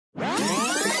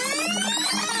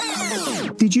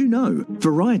Did you know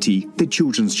Variety, the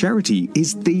children's charity,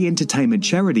 is the entertainment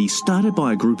charity started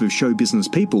by a group of show business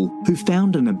people who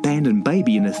found an abandoned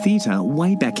baby in a theatre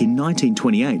way back in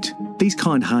 1928. These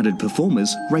kind-hearted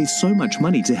performers raised so much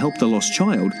money to help the lost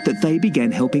child that they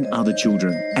began helping other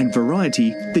children, and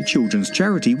Variety, the children's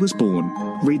charity, was born.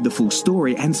 Read the full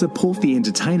story and support the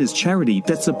entertainers charity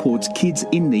that supports kids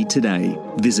in need today.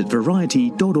 Visit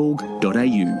variety.org.au.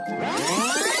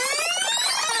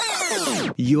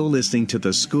 You're listening to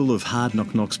the School of Hard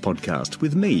Knock Knocks podcast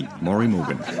with me, Maury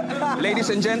Morgan. Ladies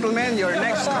and gentlemen, your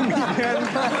next comedian.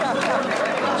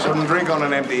 Shouldn't drink on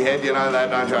an empty head, you know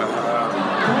that, don't you?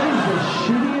 That is the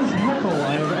shittiest heckle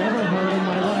I have ever heard in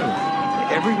my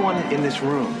life. Everyone in this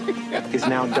room is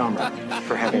now dumber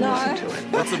for having listened to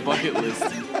it. That's a bucket list.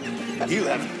 You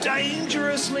have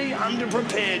dangerously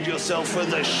underprepared yourself for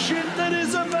the shit that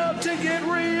is about to get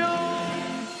real.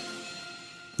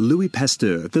 Louis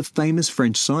Pasteur, the famous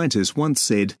French scientist, once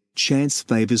said, "Chance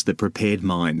favours the prepared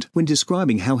mind," when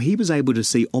describing how he was able to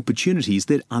see opportunities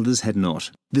that others had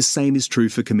not. The same is true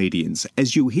for comedians,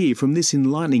 as you'll hear from this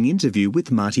enlightening interview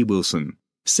with Marty Wilson.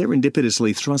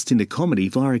 Serendipitously thrust into comedy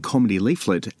via a comedy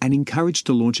leaflet and encouraged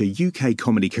to launch a UK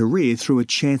comedy career through a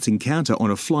chance encounter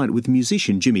on a flight with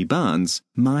musician Jimmy Barnes,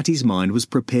 Marty's mind was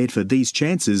prepared for these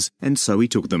chances, and so he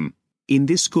took them. In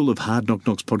this School of Hard Knock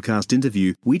Knocks podcast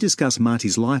interview, we discuss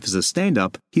Marty's life as a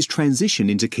stand-up, his transition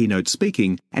into keynote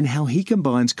speaking, and how he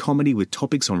combines comedy with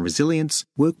topics on resilience,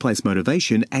 workplace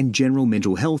motivation, and general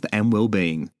mental health and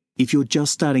well-being. If you're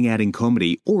just starting out in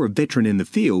comedy or a veteran in the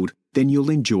field, then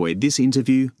you'll enjoy this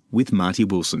interview with Marty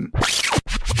Wilson.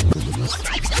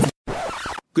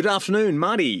 Good afternoon,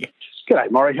 Marty.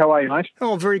 G'day, Maury. How are you, mate?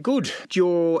 Oh, very good.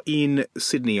 You're in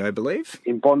Sydney, I believe.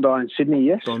 In Bondi in Sydney,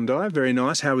 yes. Bondi, very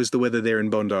nice. How is the weather there in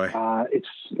Bondi? It's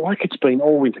like it's been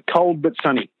all winter. Cold but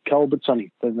sunny. Cold but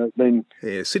sunny.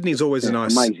 Yeah, Sydney's always a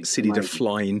nice city to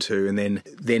fly into, and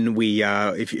then we,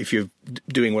 if you're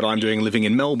doing what I'm doing, living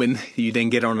in Melbourne, you then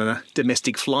get on a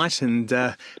domestic flight and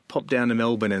pop down to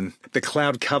Melbourne, and the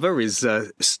cloud cover is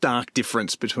a stark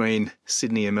difference between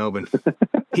Sydney and Melbourne.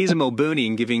 Here's a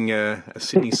Melburnian giving a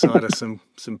Sydney sider some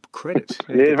credit.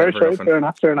 Yeah, very true. Fair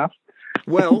enough.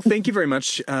 Well, thank you very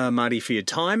much, Marty, for your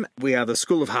time. We are the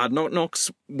School of Hard Knock Knocks.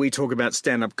 We talk about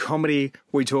stand-up comedy.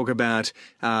 We talk about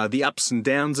the ups and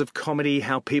downs of comedy,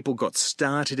 how people got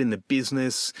started in the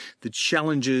business, the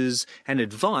challenges and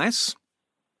advice.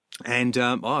 And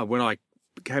when I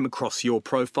came across your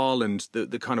profile and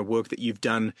the kind of work that you've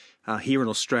done here in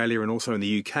Australia and also in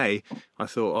the UK, I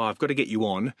thought, I've got to get you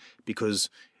on because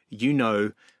you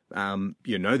know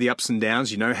the ups and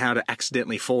downs, you know how to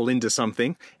accidentally fall into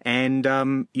something, and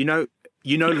you know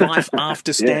life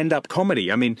after stand-up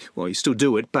comedy. I mean, well, you still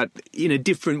do it, but in a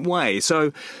different way.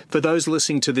 So for those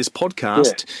listening to this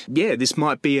podcast, this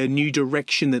might be a new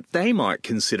direction that they might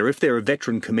consider. If they're a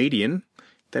veteran comedian,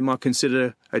 they might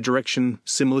consider a direction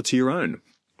similar to your own.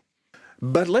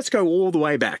 But let's go all the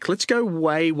way back. Let's go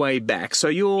way, way back. So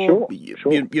you're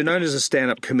known as a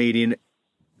stand-up comedian,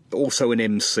 also an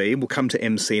MC. We'll come to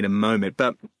MC in a moment.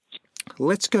 But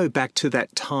let's go back to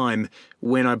that time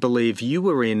when I believe you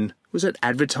were in, was it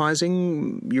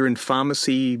advertising? You're in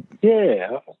pharmacy?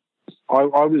 Yeah. I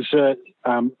was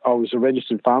a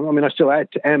registered pharmacist. I mean, I still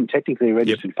am technically a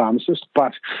registered pharmacist,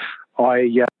 but I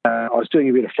was doing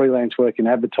a bit of freelance work in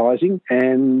advertising,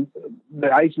 and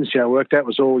the agency I worked at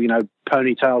was all,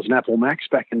 ponytails and Apple Macs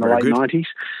back in the late 90s.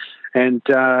 And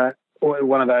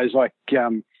one of those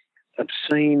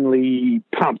obscenely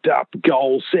pumped up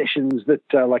goal sessions that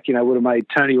would have made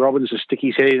Tony Robbins stick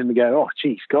his head in and go, "Oh,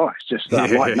 geez, guys, just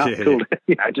lighten up, cool,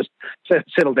 just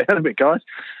settle down a bit, guys."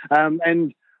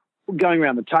 And going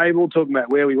around the table, talking about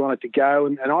where we wanted to go,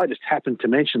 and I just happened to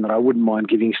mention that I wouldn't mind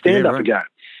giving stand-up a go.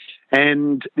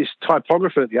 And this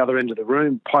typographer at the other end of the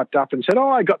room piped up and said, "Oh,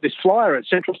 I got this flyer at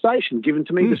Central Station given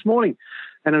to me this morning."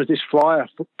 And it was this flyer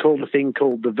called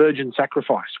the Virgin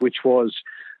Sacrifice, which was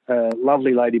a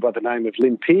lovely lady by the name of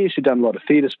Lynn Pierce, who'd done a lot of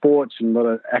theatre sports and a lot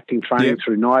of acting training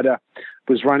through NIDA,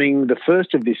 was running the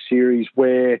first of this series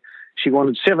where she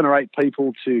wanted 7 or 8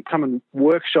 people to come and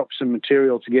workshop some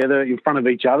material together in front of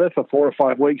each other for 4 or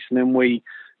 5 weeks. And then we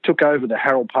took over the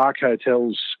Harold Park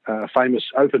Hotel's famous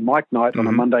open mic night on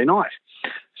a Monday night.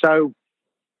 So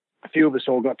a few of us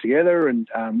all got together and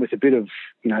with a bit of,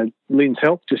 Lynn's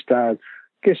help, just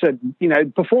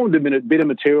performed a bit of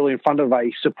material in front of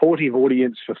a supportive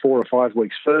audience for 4 or 5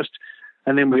 weeks first.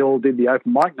 And then we all did the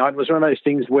open mic night. It was one of those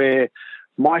things where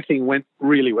my thing went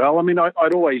really well. I mean,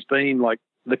 I'd always been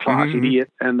the class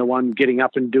idiot and the one getting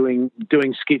up and doing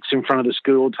skits in front of the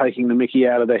school, taking the mickey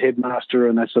out of the headmaster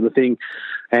and that sort of thing,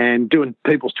 and doing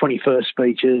people's 21st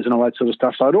speeches and all that sort of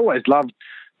stuff. So I'd always loved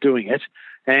doing it.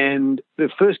 And the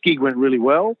first gig went really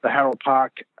well. The Harold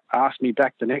Park asked me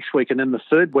back the next week, and then the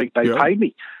third week they paid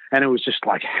me. And it was just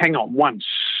like, hang on 1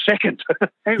 second,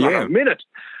 hang on a minute.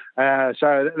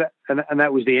 So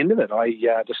that was the end of it. I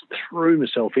just threw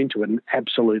myself into it and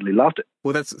absolutely loved it.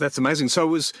 Well, that's amazing. So it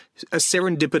was a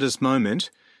serendipitous moment,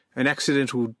 an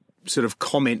accidental sort of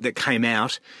comment that came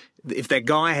out. If that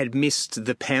guy had missed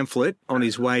the pamphlet on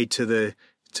his way to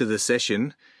the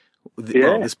session,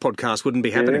 well, this podcast wouldn't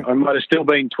be happening. I might have still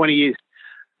been 20 years.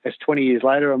 That's 20 years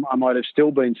later. I might have still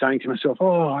been saying to myself,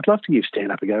 I'd love to give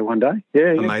stand-up a go one day.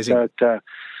 Yeah, amazing. So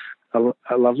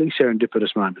a lovely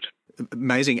serendipitous moment.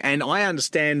 Amazing. And I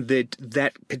understand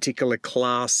that particular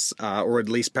class, or at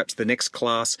least perhaps the next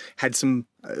class, had some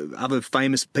other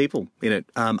famous people in it.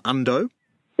 Undo?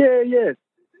 Yeah.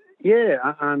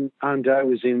 Undo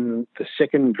was in the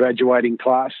second graduating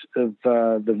class of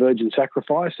the Virgin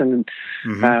Sacrifice. And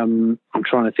I'm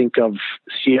trying to think of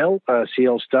Ciel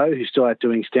Stowe, who's still out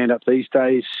doing stand-up these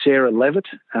days. Sarah Levitt,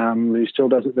 who still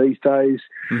does it these days.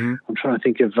 I'm trying to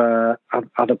think of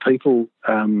other people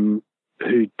who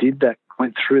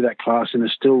went through that class and are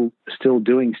still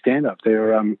doing stand-up.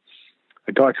 They're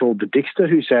a guy called the Dixter,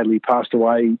 who sadly passed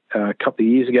away a couple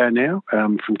of years ago now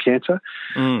from cancer.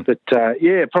 But,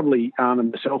 probably Arne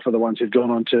and myself are the ones who've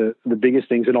gone on to the biggest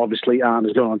things, and obviously Arne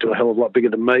has gone on to a hell of a lot bigger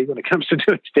than me when it comes to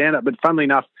doing stand-up. But funnily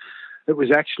enough, it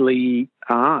was actually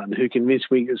Arne who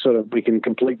convinced me, we can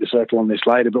complete the circle on this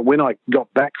later, but when I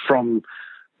got back from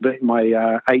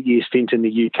my 8-year stint in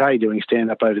the UK doing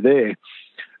stand-up over there,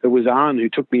 it was Arne who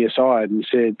took me aside and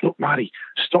said, look, Marty,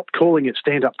 stop calling it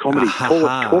stand-up comedy. Call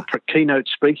it corporate keynote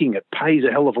speaking. It pays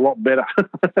a hell of a lot better.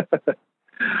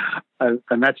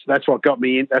 and that's what got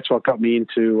me in. That's what got me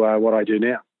into what I do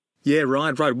now. Yeah,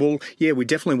 right. Well, yeah, we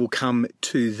definitely will come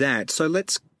to that. So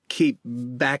let's keep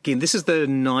back in. This is the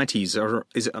 90s, or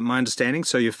is it my understanding?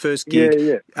 So your first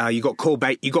gig, you got called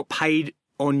back. You got paid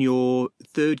on your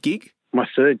third gig? My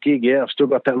third gig, I've still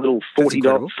got that little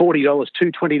 $40,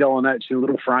 two $20 notes in a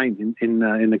little frame in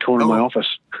the corner of my office.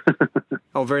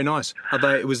 Oh, very nice.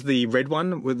 It was the red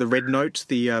one with the red note,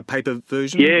 the paper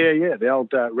version? Yeah, the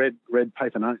old red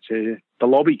paper notes. Yeah. The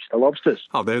lobsters.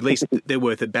 Oh, they're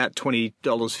worth about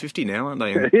 $20.50 now, aren't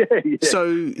they? Yeah. So,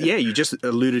 you just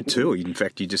alluded to, or in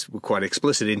fact, you just were quite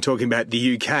explicit in talking about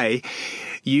the UK.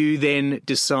 You then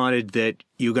decided that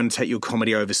you were going to take your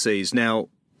comedy overseas. Now,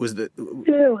 it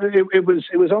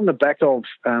was on the back of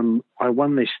I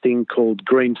won this thing called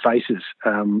Green Faces,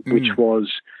 which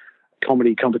was a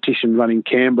comedy competition run in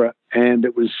Canberra, and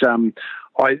it was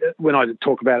when I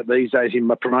talk about it these days in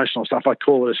my promotional stuff, I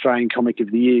call it Australian Comic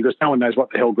of the Year because no one knows what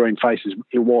the hell Green Faces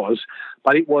it was,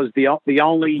 but it was the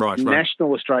only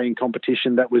national Australian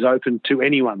competition that was open to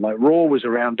anyone. Like Raw was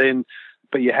around then,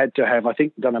 but you had to have, I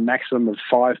think, done a maximum of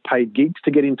 5 paid gigs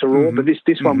to get into Raw. But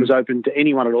this one was open to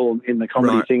anyone at all in the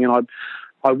comedy thing, and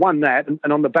I won that.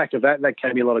 And on the back of that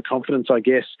gave me a lot of confidence, I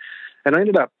guess. And I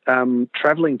ended up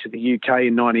travelling to the UK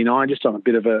in '99, just on a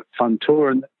bit of a fun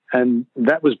tour, and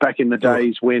that was back in the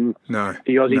days when the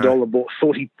Aussie dollar bought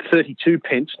 32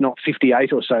 pence, not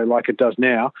 58 or so like it does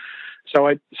now. So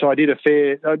I did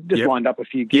I just lined up a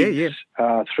few gigs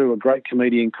through a great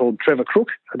comedian called Trevor Crook.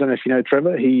 I don't know if you know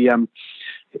Trevor.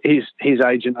 His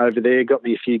agent over there got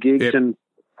me a few gigs, and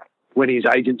when his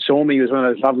agent saw me, it was one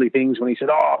of those lovely things when he said,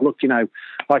 "Oh, look,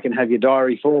 I can have your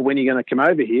diary for when you're going to come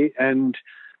over here." And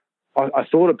I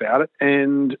thought about it,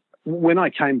 and when I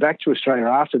came back to Australia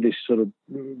after this sort of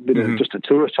bit of just a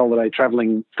tourist holiday,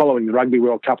 travelling, following the Rugby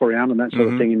World Cup around and that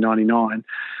sort of thing in '99,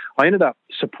 I ended up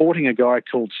supporting a guy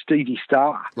called Stevie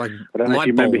Starr. I don't know if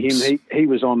you remember him. He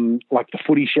was on like the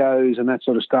footy shows and that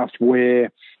sort of stuff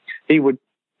where he would,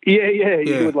 he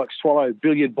would like swallow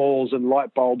billiard balls and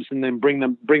light bulbs and then bring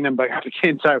them back up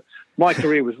again. So my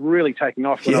career was really taking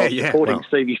off when I was supporting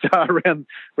Stevie Starr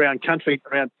around country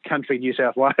New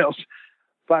South Wales.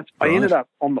 But I ended up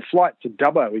on the flight to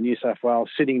Dubbo in New South Wales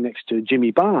sitting next to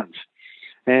Jimmy Barnes.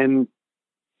 And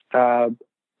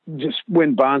just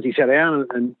when Barnesy sat down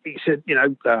and he said,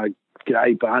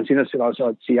 g'day, Barnes.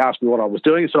 He asked me what I was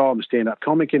doing. I said, I'm a stand-up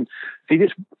comic. And he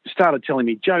just started telling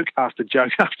me joke after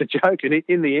joke after joke. And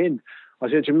in the end, I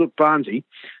said to him, look, Barnesy,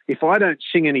 if I don't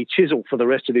sing any chisel for the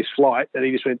rest of this flight, and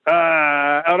he just went, all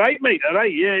right, mate, all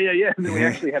right, yeah. And then we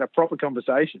actually had a proper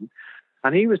conversation.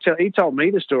 And he told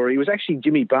me the story. It was actually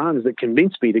Jimmy Barnes that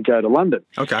convinced me to go to London.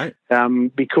 Okay.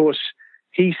 Because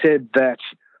he said that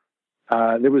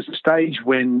there was a stage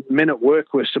when Men at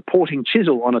Work were supporting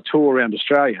Chisel on a tour around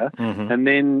Australia, and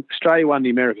then Australia won the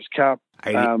America's Cup.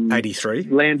 83.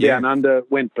 Land Down Under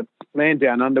went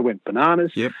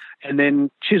bananas. Yep. And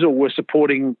then Chisel were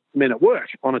supporting Men at Work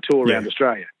on a tour around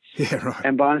Australia. Yeah, right.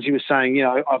 And Barnesy was saying,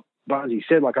 Barnesy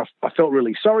said, I felt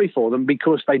really sorry for them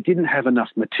because they didn't have enough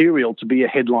material to be a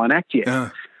headline act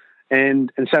yet.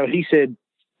 And so he said,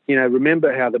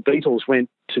 remember how the Beatles went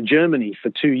to Germany for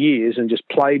 2 years and just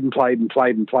played,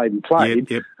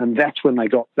 Yep. and that's when they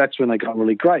got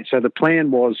really great. So the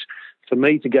plan was for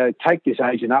me to go take this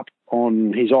agent up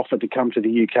on his offer to come to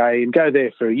the UK and go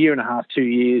there for 1.5 years, 2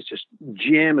 years, just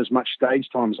jam as much stage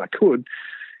time as I could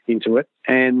into it,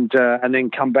 and then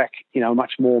come back, a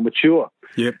much more mature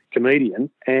comedian.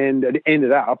 And it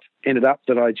ended up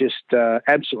that I just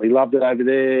absolutely loved it over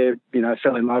there.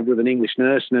 Fell in love with an English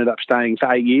nurse and ended up staying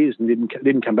for 8 years and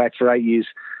didn't come back for 8 years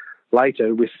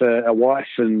later with a wife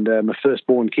and my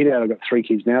firstborn kid out. I've got 3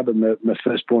 kids now, but my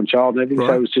firstborn child and everything. Right.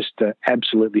 So it was just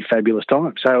absolutely fabulous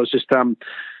time. So I was just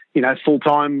full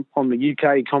time on the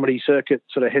UK comedy circuit,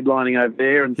 sort of headlining over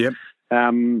there,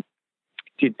 and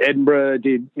did Edinburgh,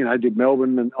 did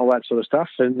Melbourne and all that sort of stuff,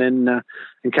 and then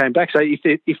and came back. So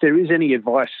if there is any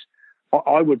advice,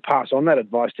 I would pass on that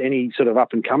advice to any sort of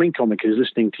up and coming comic who's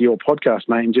listening to your podcast,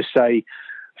 mate, and just say,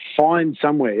 find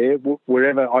somewhere,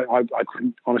 wherever, I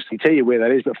couldn't honestly tell you where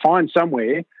that is, but find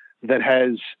somewhere that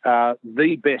has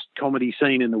the best comedy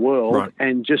scene in the world, right,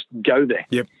 and just go there.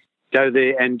 Yep. Go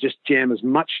there and just jam as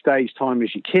much stage time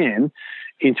as you can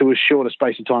into as short a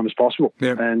space of time as possible.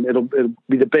 Yep. And it'll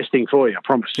be the best thing for you, I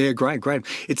promise. Yeah, great.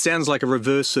 It sounds like a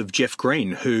reverse of Jeff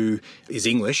Green, who is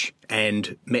English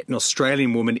and met an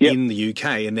Australian woman in the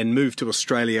UK and then moved to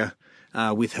Australia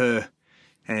with her,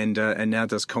 and now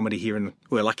does comedy here. And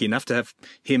we're lucky enough to have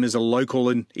him as a local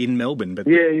in Melbourne. But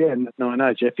no, I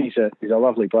know Jeff. He's a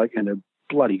lovely bloke and a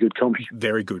bloody good comic.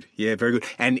 Very good. Yeah, very good.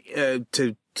 And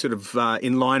to sort of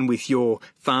in line with your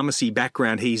pharmacy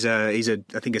background, he's I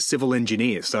think a civil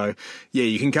engineer. So yeah,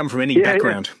 you can come from any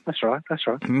background. Yeah. That's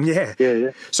right.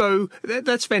 Yeah. So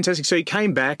that's fantastic. So you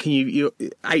came back, and you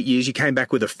 8 years. You came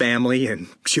back with a family and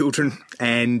children,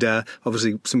 and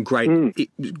obviously some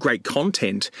great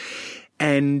content.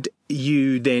 And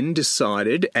you then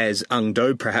decided, as Ung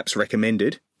Do perhaps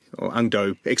recommended, or Ung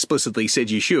Do explicitly said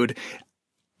you should,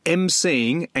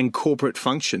 emceeing and corporate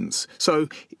functions. So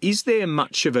is there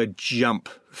much of a jump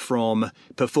from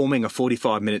performing a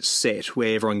 45-minute set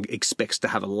where everyone expects to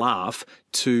have a laugh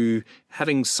to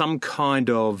having some kind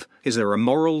of, is there a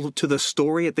moral to the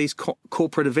story at these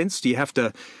corporate events? Do you have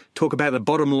to talk about the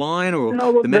bottom line, or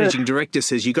the managing director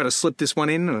says you got to slip this one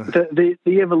in? Or? The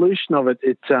evolution of it,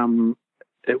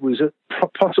 it was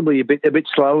possibly a bit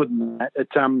slower than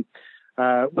that.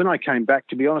 When I came back,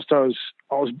 to be honest, I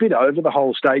was a bit over the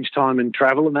whole stage time and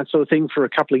travel and that sort of thing for a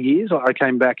couple of years. I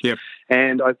came back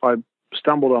and I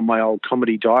stumbled on my old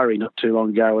comedy diary not too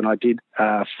long ago, and I did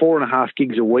 4.5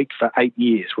 gigs a week for 8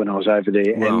 years when I was over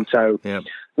there. Wow. And so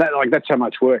that's how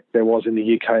much work there was in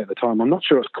the UK at the time. I'm not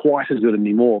sure it's quite as good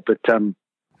anymore, but and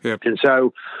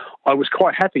so I was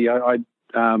quite happy. I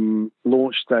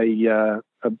launched a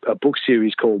book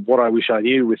series called What I Wish I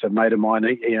Knew with a mate of mine.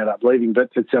 He ended up leaving,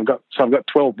 but I've got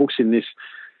 12 books in this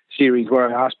series where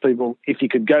I asked people if you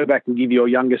could go back and give your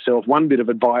younger self one bit of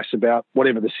advice about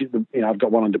whatever I've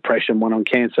got one on depression, one on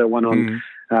cancer, one on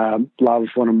love,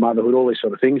 one on motherhood, all these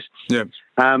sort of things. Yeah.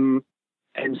 And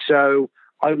so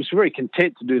I was very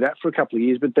content to do that for a couple of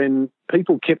years, but then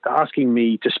people kept asking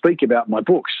me to speak about my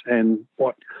books and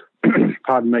what,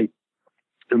 pardon me,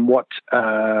 and what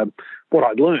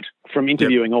I'd learned from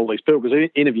interviewing all these people, because I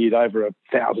interviewed over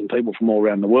 1,000 people from all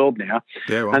around the world now.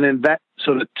 Yeah, well. And then that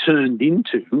sort of turned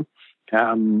into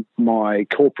my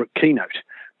corporate keynote,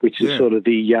 which is sort of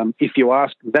the, if you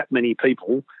ask that many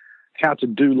people how to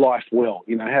do life well,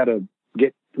 how to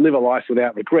live a life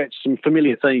without regrets, some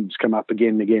familiar themes come up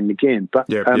again and again and again. But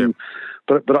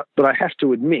I have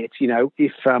to admit,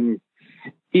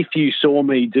 if you saw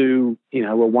me do, a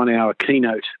 1-hour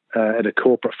keynote at a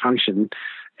corporate function,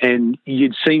 and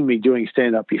you'd seen me doing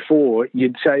stand-up before,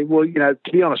 you'd say, well,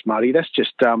 to be honest, Marty, that's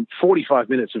just 45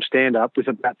 minutes of stand-up with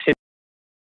about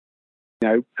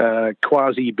 10,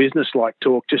 quasi-business-like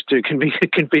talk just to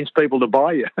convince people to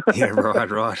buy you. Yeah,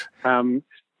 right. So, I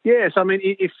mean,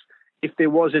 if there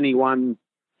was anyone,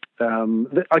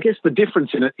 I guess the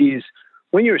difference in it is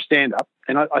when you're a stand-up,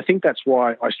 and I think that's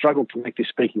why I struggled to make this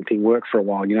speaking thing work for a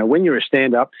while. When you're a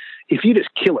stand-up, if you just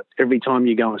kill it every time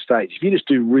you go on stage, if you just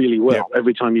do really well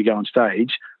every time you go on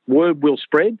stage, word will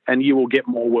spread and you will get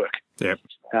more work. Yep.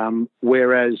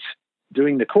 Whereas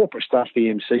doing the corporate stuff, the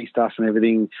MC stuff and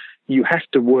everything, you have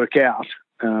to work out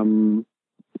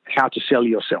how to sell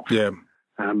yourself. Yeah.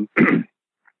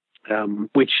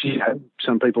 Which,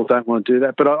 some people don't want to do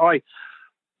that. But I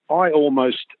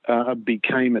almost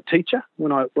became a teacher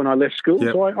when I left school.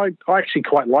 Yep. So I actually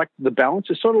quite liked the balance.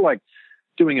 It's sort of like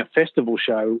doing a festival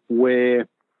show where,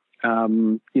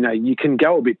 you can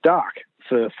go a bit dark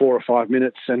for 4 or 5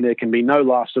 minutes and there can be no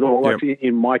laughs at all. Yep. Like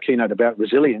in my keynote about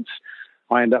resilience,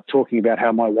 I end up talking about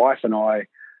how my wife and I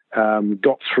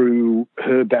got through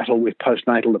her battle with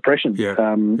postnatal depression,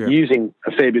 using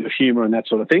a fair bit of humour and that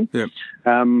sort of thing. Yeah.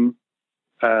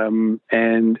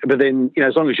 But then,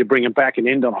 as long as you bring them back and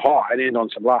end on a high and end on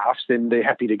some laughs, then they're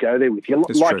happy to go there with you,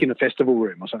 That's like true. in a festival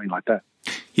room or something like that.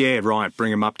 Yeah, right.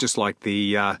 Bring them up just like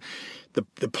the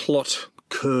plot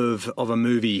curve of a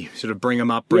movie. Sort of bring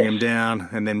them up, bring them down,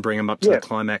 and then bring them up to the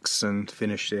climax and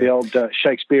finish there. The old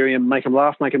Shakespearean, make them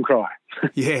laugh, make them cry.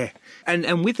 Yeah.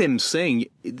 And with emceeing,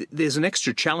 there's an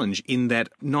extra challenge in that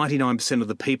 99% of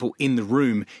the people in the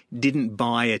room didn't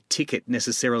buy a ticket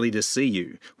necessarily to see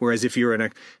you. Whereas if you're in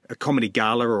a comedy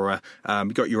gala or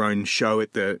got your own show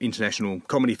at the International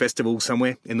Comedy Festival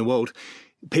somewhere in the world,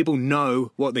 people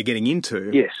know what they're getting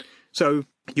into. Yes. So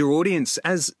your audience,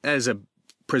 as a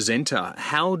presenter,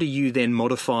 how do you then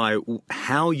modify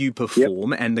how you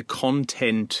perform and the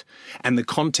content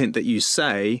that you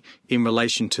say in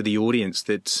relation to the audience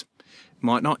that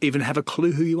might not even have a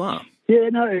clue who you are? Yeah,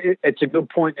 no, it's a good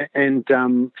point. And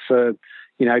for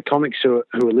comics who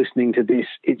are listening to this,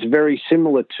 it's very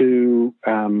similar to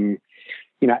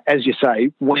as you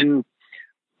say,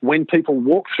 when people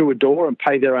walk through a door and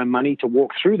pay their own money to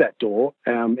walk through that door,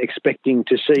 expecting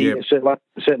to see a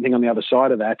certain thing on the other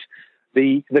side of that.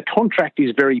 The contract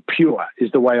is very pure,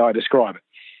 is the way I describe it,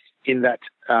 in that,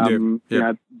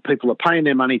 people are paying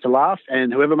their money to laugh,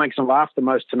 and whoever makes them laugh the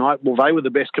most tonight, well, they were the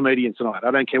best comedian tonight.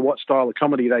 I don't care what style of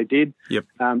comedy they did. Yep.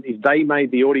 If they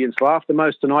made the audience laugh the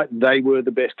most tonight, they were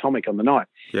the best comic on the night.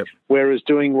 Yep. Whereas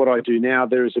doing what I do now,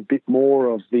 there is a bit more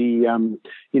of the,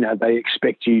 they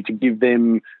expect you to give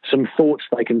them some thoughts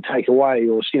they can take away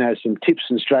or, some tips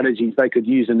and strategies they could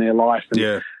use in their life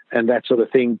and that sort of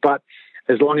thing. But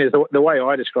as long as the way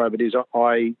I describe it is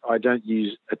I don't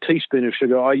use a teaspoon of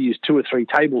sugar. I use 2 or 3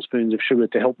 tablespoons of sugar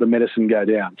to help the medicine go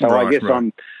down. So I guess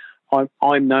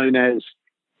I'm known as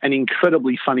an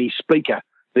incredibly funny speaker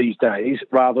these days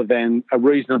rather than a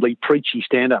reasonably preachy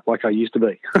stand-up like I used to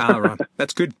be. Right.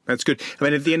 That's good. That's good. I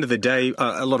mean, at the end of the day,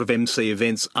 a lot of MC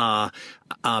events are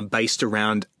based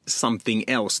around something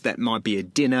else. That might be a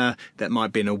dinner, that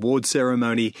might be an award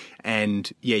ceremony, and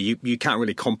you can't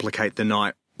really complicate the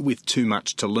night with too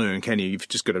much to learn, can you? You've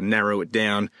just got to narrow it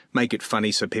down, make it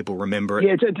funny so people remember it.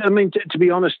 Yeah, to be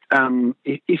honest,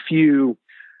 if you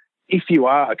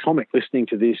are a comic listening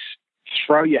to this,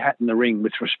 throw your hat in the ring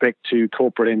with respect to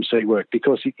corporate MC work,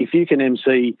 because if you can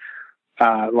MC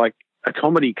like a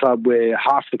comedy club where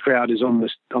half the crowd is on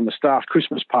the staff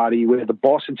Christmas party, where the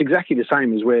boss, it's exactly the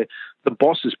same as where the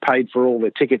boss is paid for all their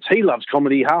tickets. He loves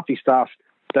comedy. Half his staff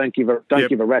don't give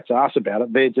a rat's ass about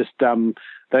it. They're just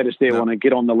want to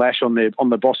get on the lash on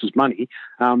the boss's money.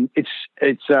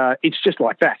 It's just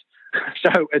like that.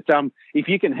 So if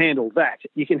you can handle that,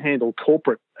 you can handle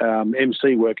corporate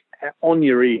MC work on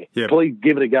your ear. Yep. Please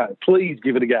give it a go. Please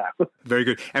give it a go. Very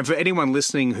good. And for anyone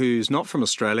listening who's not from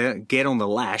Australia, get on the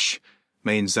lash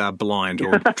means blind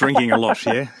or drinking a lot,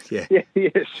 yeah?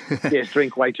 Yes,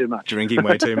 drink way too much. Drinking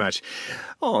way too much.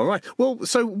 All right. Well,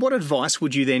 so what advice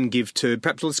would you then give to,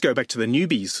 perhaps let's go back to the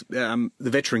newbies. The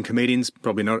veteran comedians,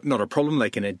 probably not a problem.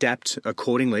 They can adapt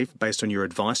accordingly based on your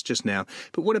advice just now.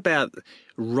 But what about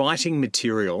writing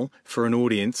material for an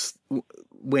audience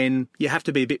when you have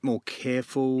to be a bit more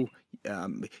careful?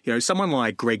 Someone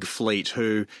like Greg Fleet,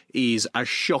 who is a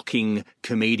shocking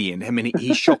comedian. I mean,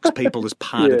 he shocks people as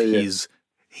part of his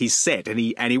set, and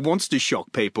he wants to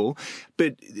shock people,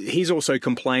 but he's also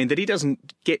complained that he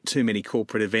doesn't get too many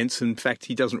corporate events. In fact,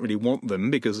 he doesn't really want them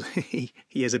because he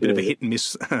has a bit of a hit and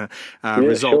miss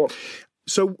result. Sure.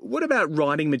 So what about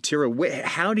writing material?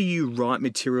 How do you write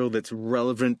material that's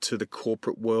relevant to the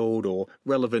corporate world or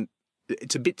relevant?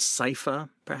 It's a bit safer,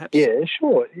 perhaps? Yeah,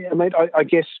 sure. Yeah, I mean, I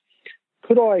guess,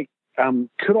 could I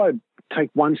take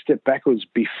one step backwards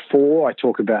before I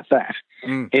talk about that?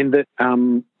 In that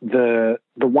the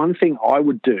one thing I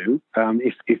would do,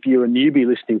 if you're a newbie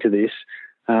listening to this,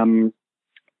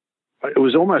 it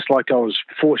was almost like I was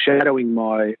foreshadowing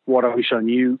my What I Wish I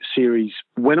Knew series.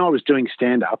 When I was doing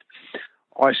stand-up,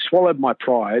 I swallowed my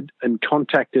pride and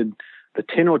contacted the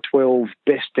 10 or 12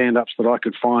 best stand-ups that I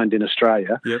could find in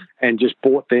Australia, and just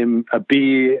bought them a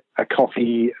beer, a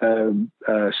coffee, a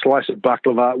slice of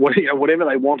baklava, whatever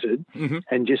they wanted,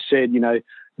 and just said,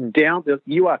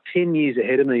 You are 10 years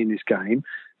ahead of me in this game.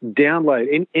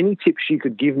 Download any tips you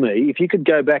could give me. If you could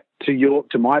go back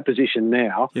to my position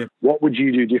now, what would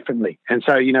you do differently? And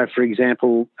so, for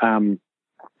example,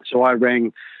 so I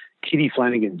rang Kitty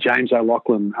Flanagan, James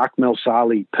O'Loughlin, Akmel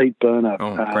Saleh, Pete Burner.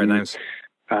 Oh, great names.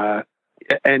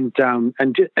 And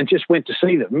just went to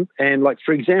see them. And like,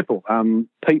 for example,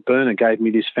 Pete Burner gave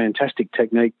me this fantastic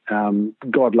technique,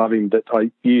 God love him, that I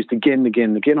used again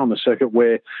and again on the circuit,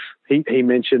 where he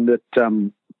mentioned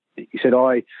that, he said,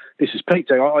 this is Pete,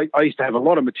 so I used to have a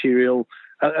lot of material,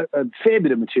 a fair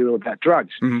bit of material about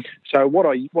drugs. Mm-hmm. So what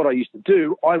I used to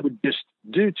do, I would just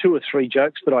do 2 or 3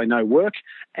 jokes that I know work,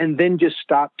 and then just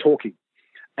start talking.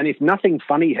 And if nothing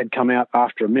funny had come out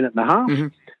after a minute and a half, mm-hmm.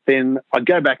 then I'd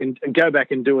go back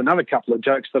and do another couple of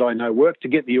jokes that I know work to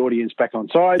get the audience back on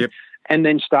side, and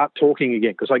then start talking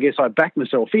again. Because I guess I backed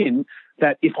myself in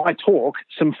that if I talk,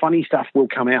 some funny stuff will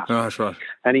come out. Oh, that's right.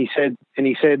 And he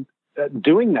said,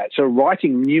 doing that, so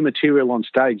writing new material on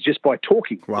stage just by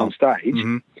talking on stage.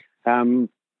 Mm-hmm.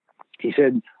 He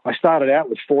said, I started out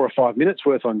with 4 or 5 minutes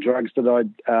worth on drugs that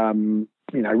I'd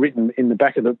written in the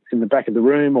back of the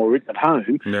room or written at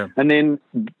home, and then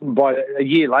by a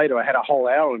year later, I had a whole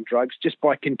hour on drugs just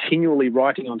by continually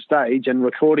writing on stage and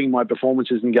recording my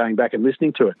performances and going back and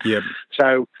listening to it. Yep.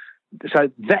 So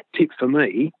that tip for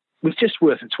me was just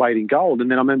worth its weight in gold.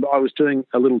 And then I remember I was doing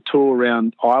a little tour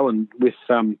around Ireland with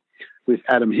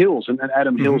Adam Hills, and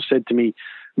Adam mm-hmm. Hills said to me,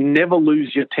 never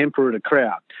lose your temper at a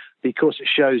crowd, because it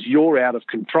shows you're out of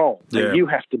control. Yeah. And you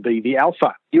have to be the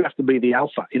alpha. You have to be the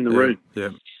alpha in the room.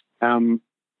 Yeah. And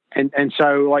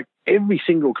so, like, every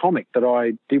single comic that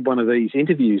I did one of these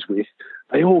interviews with,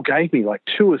 they all gave me like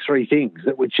 2 or 3 things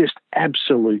that were just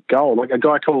absolute gold. Like a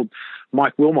guy called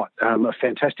Mike Wilmot, a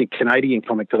fantastic Canadian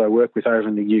comic that I work with over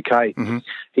in the UK. Mm-hmm.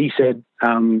 He said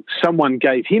someone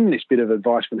gave him this bit of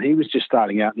advice when he was just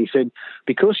starting out. And he said,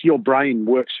 because your brain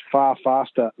works far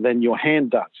faster than your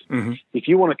hand does, mm-hmm. if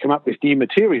you want to come up with new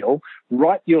material,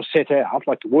 write your set out,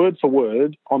 like word for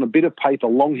word, on a bit of paper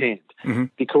longhand. Mm-hmm.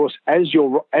 Because as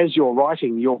you're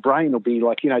writing, your brain will be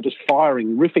like, just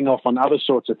firing, riffing off on other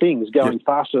sorts of things, going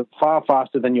faster, far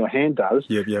faster than your hand does,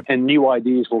 and new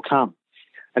ideas will come.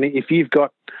 And if you've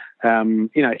got,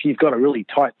 if you've got a really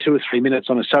tight 2 or 3 minutes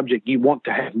on a subject you want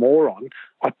to have more on,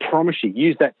 I promise you,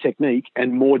 use that technique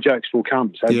and more jokes will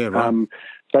come. So,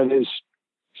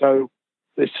 so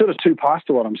there's sort of 2 parts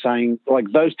to what I'm saying. Like,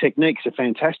 those techniques are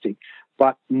fantastic,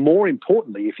 but more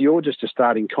importantly, if you're just a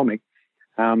starting comic,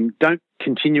 don't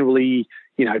continually,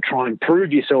 try and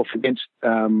prove yourself against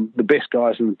the best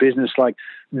guys in the business. Like,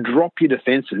 drop your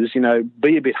defenses,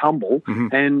 be a bit humble, mm-hmm.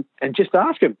 and just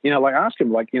ask them,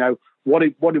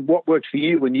 what worked for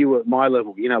you when you were at my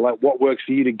level? Like, what works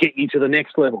for you to get you to the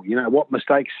next level? What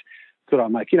mistakes could I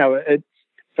make?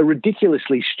 A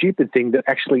ridiculously stupid thing that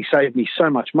actually saved me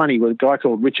so much money was a guy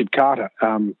called Richard Carter,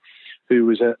 who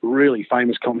was a really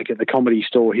famous comic at the Comedy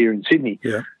Store here in Sydney.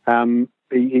 Yeah.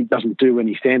 He doesn't do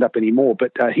any stand-up anymore,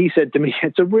 but he said to me,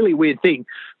 it's a really weird thing,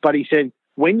 but he said,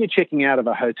 when you're checking out of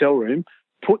a hotel room,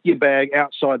 put your bag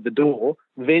outside the door,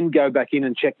 then go back in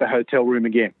and check the hotel room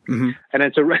again. Mm-hmm. And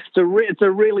it's a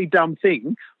really dumb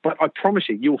thing, but I promise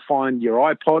you'll find your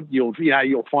iPod, you'll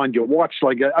find your watch.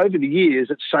 Like, over the years,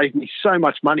 it's saved me so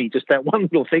much money, just that one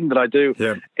little thing that I do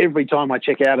every time I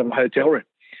check out of a hotel room.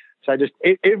 So just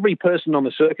every person on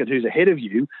the circuit who's ahead of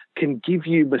you can give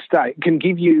you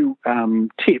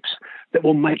tips that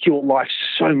will make your life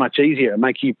so much easier,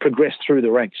 make you progress through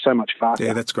the ranks so much faster.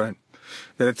 Yeah, that's great.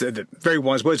 That's very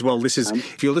wise words. Well, this is,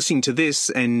 if you're listening to this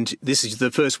and this is the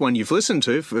first one you've listened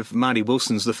to, if Marty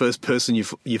Wilson's the first person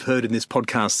you've heard in this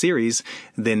podcast series,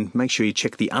 then make sure you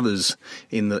check the others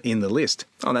in the list.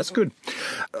 Oh, that's good.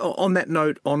 On that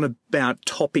note, on about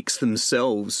topics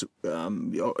themselves,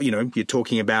 you're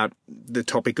talking about the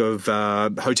topic of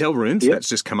hotel rooms. Yep. That's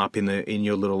just come up in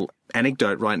your little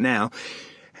anecdote right now.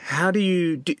 How do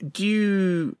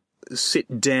you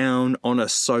sit down on a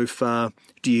sofa?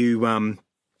 Do you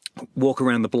walk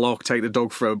around the block, take the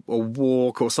dog for a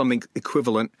walk or something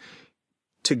equivalent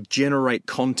to generate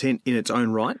content in its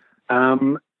own right?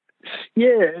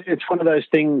 It's one of those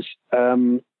things.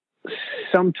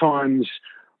 Sometimes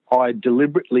I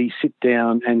deliberately sit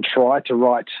down and try to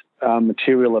write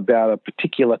material about a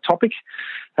particular topic,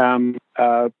 but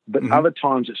mm-hmm. other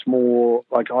times it's more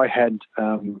like I had...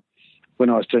 when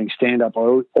I was doing stand-up,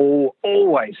 I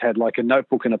always had like a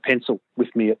notebook and a pencil with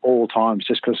me at all times,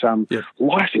 just because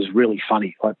life is really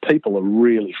funny. Like, people are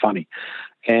really funny.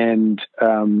 And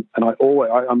I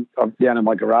always, I'm down in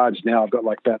my garage now. I've got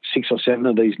like about 6 or 7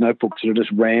 of these notebooks that are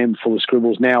just rammed full of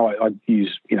scribbles. Now I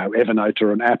use, Evernote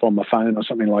or an app on my phone or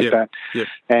something like that. Yep.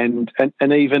 And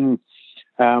even,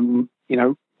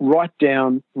 write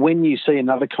down when you see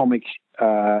another comic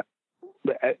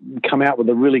come out with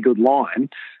a really good line,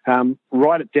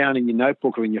 write it down in your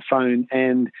notebook or in your phone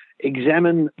and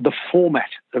examine the format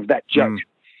of that joke.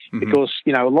 Because,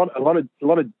 a lot of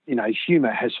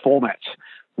humor has formats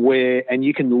and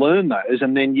you can learn those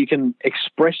and then you can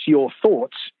express your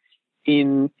thoughts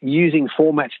in using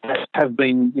formats that have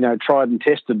been, tried and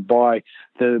tested by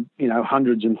the,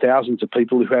 hundreds and thousands of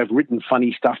people who have written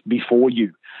funny stuff before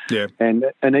you. Yeah. And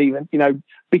even,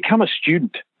 become a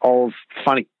student of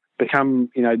funny. Become,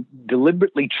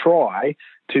 deliberately try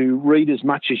to read as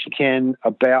much as you can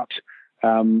about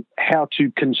how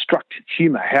to construct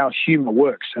humour, how humour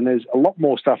works. And there's a lot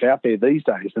more stuff out there these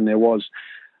days than there was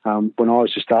when I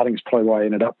was just starting. It's probably why I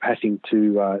ended up having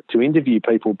to interview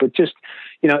people. But just,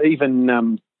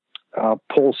 even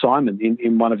Paul Simon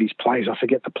in one of his plays, I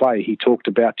forget the play, he talked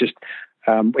about just,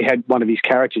 we had one of his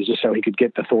characters just so he could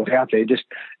get the thought out there, just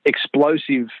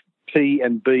explosive P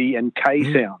and B and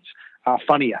K sounds are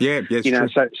funnier. Yeah, yes, true.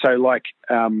 So like,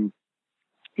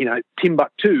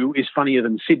 Timbuktu is funnier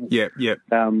than Sydney. Yeah.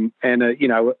 And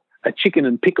a chicken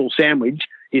and pickle sandwich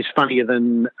is funnier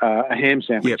than a ham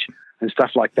sandwich and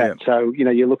stuff like that. Yep. So,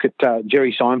 you look at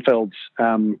Jerry Seinfeld's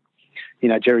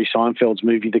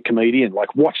movie, The Comedian,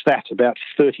 like watch that about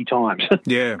 30 times.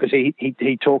 Yeah. Because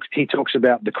he talks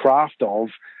about the craft of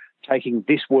taking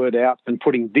this word out and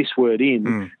putting this word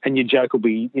in, and your joke will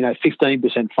be,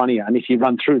 15% funnier. And if you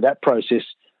run through that process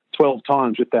 12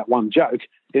 times with that one joke,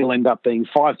 it'll end up being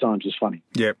 5 times as funny.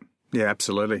 Yep. Yeah,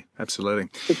 absolutely. Absolutely.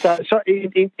 So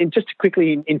in just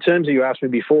quickly, in terms of, you asked me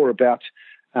before about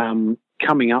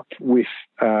coming up with,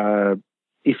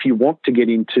 if you want to get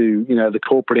into, the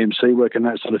corporate MC work and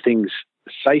that sort of things,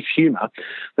 safe humour,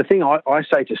 the thing I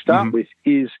say to start with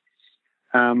is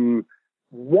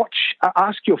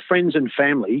ask your friends and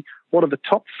family, what are the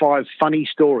top 5 funny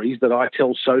stories that I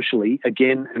tell socially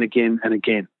again and again and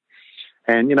again?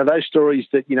 And, those stories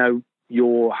that,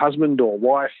 your husband or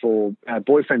wife or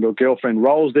boyfriend or girlfriend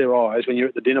rolls their eyes when you're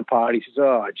at the dinner party, says,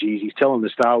 oh, geez, he's telling the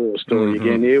Star Wars story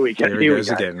again. Here we go. Here he goes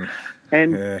again.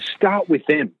 And start with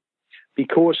them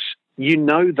because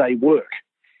they work.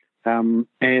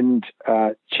 And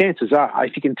chances are,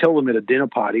 if you can tell them at a dinner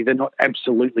party, they're not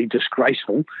absolutely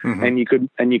disgraceful, and you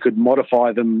could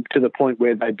modify them to the point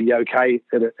where they'd be okay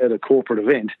at a corporate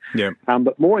event. Yeah.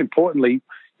 But more importantly,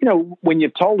 when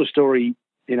you've told a story,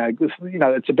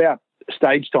 it's about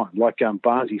stage time, like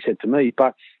Barnsley said to me.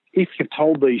 But if you've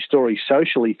told these stories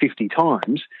socially 50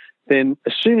 times, then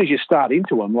as soon as you start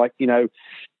into them, like,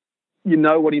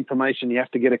 what information you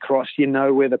have to get across,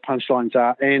 where the punchlines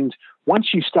are. And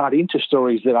once you start into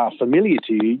stories that are familiar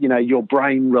to you, your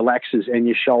brain relaxes and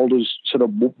your shoulders sort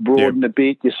of broaden a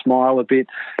bit, you smile a bit,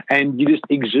 and you just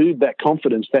exude that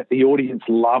confidence that the audience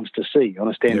loves to see on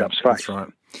a stand-up space. That's right.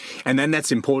 And then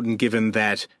that's important given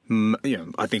that,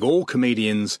 I think all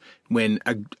comedians, when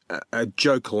a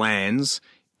joke lands,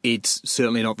 it's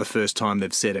certainly not the first time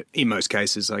they've said it, in most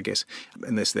cases, I guess,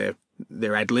 unless they're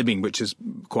ad-libbing, which is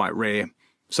quite rare.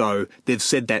 So they've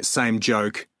said that same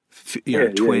joke,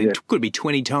 20, could be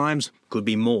 20 times, could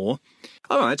be more.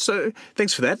 All right, so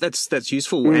thanks for that. That's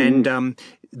useful. And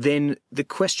then the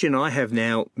question I have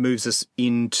now moves us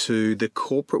into the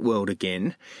corporate world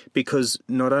again, because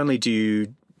not only do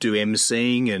you do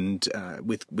emceeing and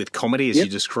with comedy, as you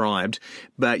described,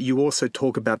 but you also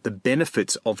talk about the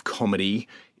benefits of comedy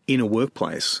in a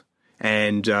workplace.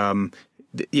 And and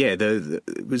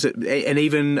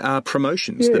even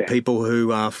promotions, that people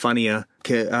who are funnier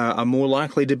are more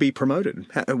likely to be promoted.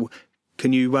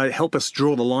 Can you help us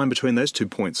draw the line between those 2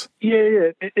 points?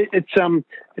 Yeah. It's one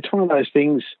of those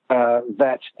things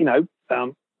that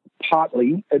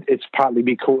partly it's partly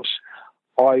because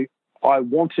I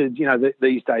wanted,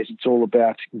 these days it's all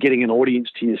about getting an audience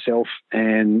to yourself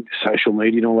and social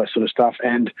media and all that sort of stuff.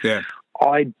 And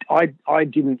I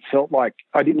didn't feel like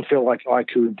I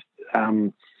could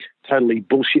totally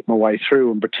bullshit my way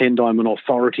through and pretend I'm an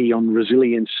authority on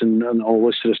resilience and all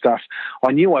this sort of stuff.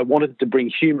 I knew I wanted to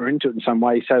bring humour into it in some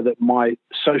way so that my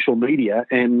social media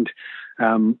and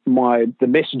the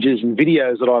messages and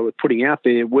videos that I was putting out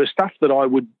there were stuff that I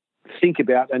would think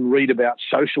about and read about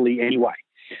socially anyway.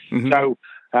 So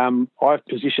I've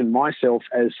positioned myself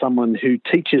as someone who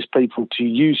teaches people to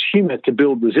use humour to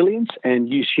build resilience and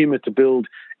use humour to build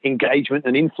engagement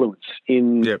and influence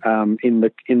in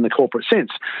the corporate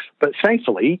sense. But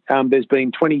thankfully, there's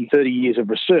been 20, 30 years of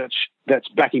research that's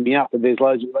backing me up. But there's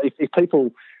loads. If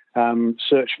people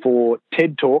search for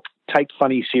TED Talk, Take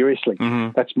Funny Seriously.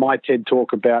 That's my TED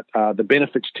Talk about the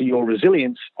benefits to your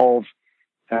resilience of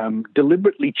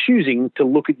deliberately choosing to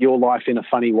look at your life in a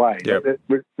funny way. Yep.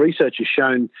 Research has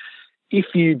shown if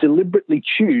you deliberately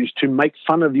choose to make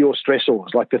fun of your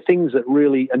stressors, like the things that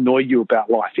really annoy you about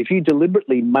life, if you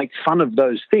deliberately make fun of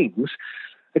those things,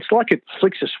 it's like it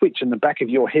flicks a switch in the back of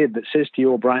your head that says to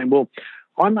your brain, well,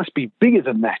 I must be bigger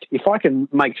than that. If I can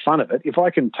make fun of it, if I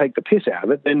can take the piss out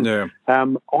of it, then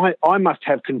I must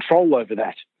have control over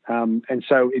that. And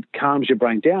so it calms your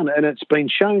brain down. And it's been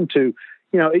shown to,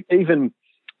 even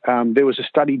there was a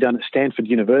study done at Stanford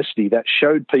University that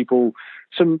showed people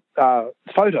some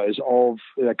photos of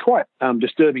quite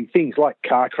disturbing things like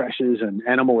car crashes and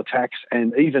animal attacks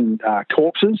and even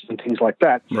corpses and things like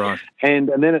that. Right. And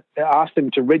then it asked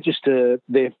them to register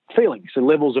their feelings, the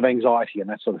levels of anxiety and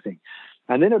that sort of thing.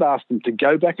 And then it asked them to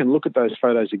go back and look at those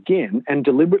photos again and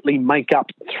deliberately make up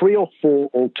 3 or 4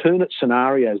 alternate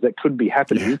scenarios that could be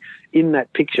happening in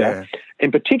that picture,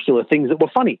 in particular things that were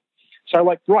funny. So,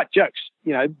 like, write jokes,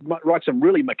 write some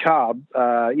really macabre,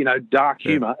 dark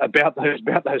humour about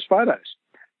those photos.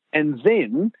 And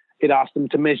then it asked them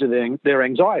to measure their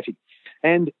anxiety.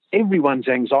 And everyone's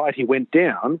anxiety went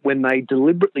down when they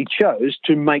deliberately chose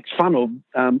to make fun of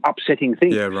upsetting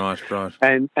things. Yeah, right.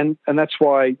 And that's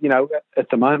why, at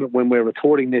the moment when we're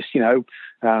recording this,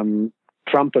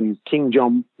 Trump and King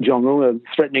Jong-un are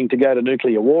threatening to go to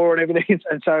nuclear war and everything.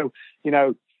 And so,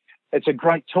 it's a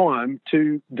great time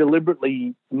to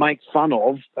deliberately make fun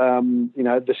of,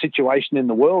 the situation in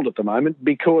the world at the moment,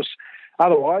 because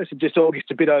otherwise it just all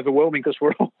gets a bit overwhelming because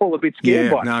we're all a bit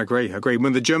scared by it. No, I agree.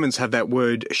 When the Germans have that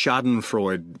word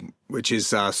Schadenfreude, which is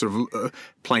sort of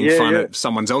playing fun at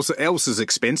someone else's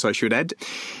expense, I should add.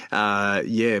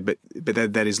 But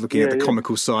that is looking at the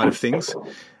comical side of things.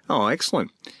 Oh,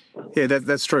 excellent. Yeah,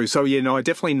 that's true. So, I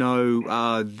definitely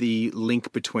know the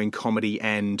link between comedy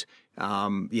and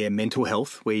mental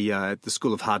health. We at the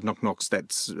School of Hard Knocks,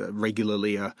 that's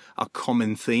regularly a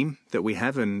common theme that we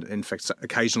have, and in fact,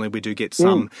 occasionally we do get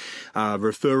some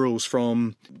referrals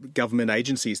from government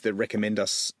agencies that recommend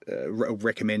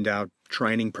our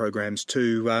training programs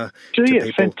to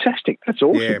people. Fantastic! That's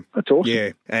awesome. Yeah, that's awesome.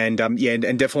 Yeah, and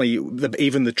definitely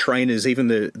even the trainers, even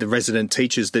the resident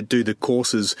teachers that do the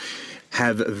courses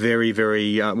have very,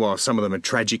 very some of them are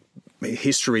tragic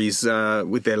histories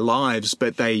with their lives,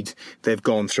 but they've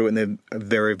gone through it, and they're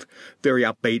very, very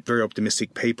upbeat, very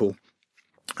optimistic people.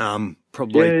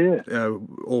 Probably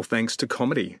all thanks to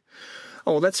comedy.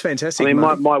 Oh, that's fantastic. I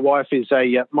mean, my wife is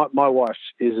my wife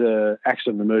is a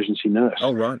accident emergency nurse.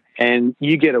 Oh, right. And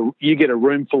you get a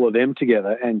room full of them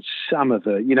together, and some of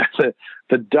the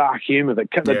dark humour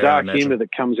that comes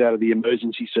out of the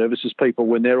emergency services people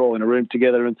when they're all in a room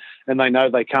together and they know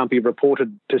they can't be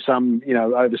reported to some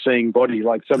overseeing body,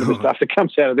 like some of the stuff that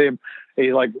comes out of them.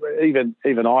 Like even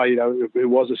I, who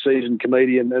was a seasoned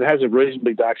comedian and has a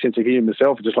reasonably dark sense of humour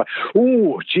myself, just like,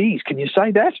 oh, geez, can you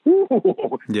say that?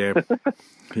 Ooh. Yeah.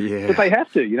 But they have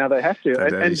to, they have to.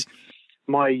 And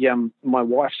my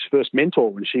wife's first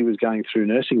mentor, when she was going through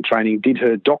nursing training, did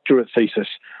her doctorate thesis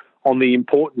on the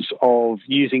importance of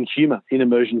using humour in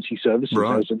emergency services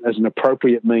as an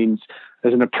appropriate means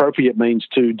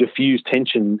to diffuse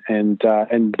tension and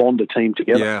bond a team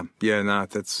together. No,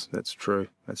 that's true.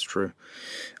 That's true.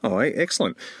 Oh,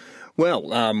 excellent.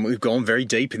 Well, we've gone very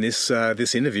deep in this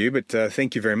interview, but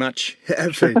thank you very much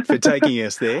for taking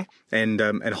us there and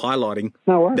highlighting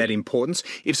that importance.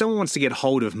 If someone wants to get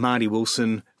hold of Marty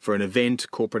Wilson for an event,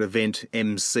 corporate event,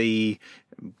 MC,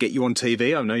 get you on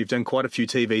TV, I know you've done quite a few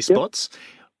TV spots.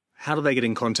 How do they get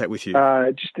in contact with you?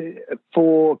 Just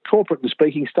for corporate and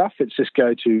speaking stuff, it's just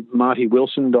go to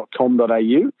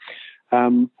martywilson.com.au.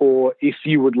 Or if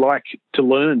you would like to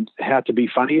learn how to be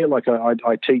funnier, like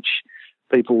I teach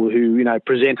people who,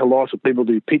 present a lot, or people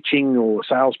do pitching or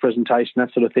sales presentation,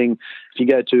 that sort of thing. If you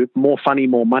go to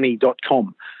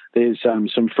morefunnymoremoney.com, there's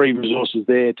some free resources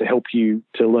there to help you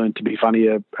to learn to be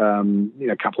funnier.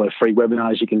 A couple of free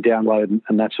webinars you can download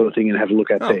and that sort of thing and have a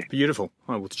look at there. Beautiful.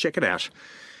 I will check it out.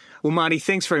 Well, Marty,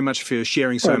 thanks very much for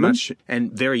sharing so much,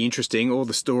 and very interesting, all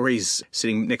the stories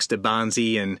sitting next to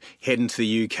Barnsey and heading to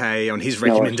the UK on his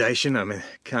recommendation. I mean,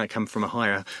 can't come from a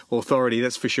higher authority,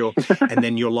 that's for sure. And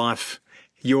then your life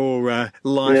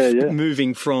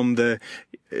moving from the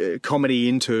comedy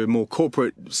into more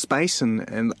corporate space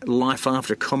and life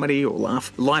after comedy, or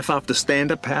life after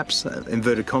stand-up, perhaps,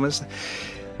 inverted commas.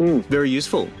 Very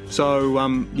useful. So,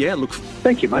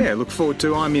 thank you, mate. Yeah, look forward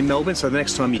to. I'm in Melbourne, so the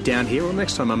next time you're down here, or the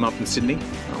next time I'm up in Sydney,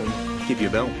 I'll give you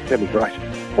a bell. That'd be great.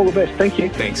 All the best. Thank you.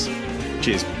 Thanks.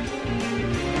 Cheers.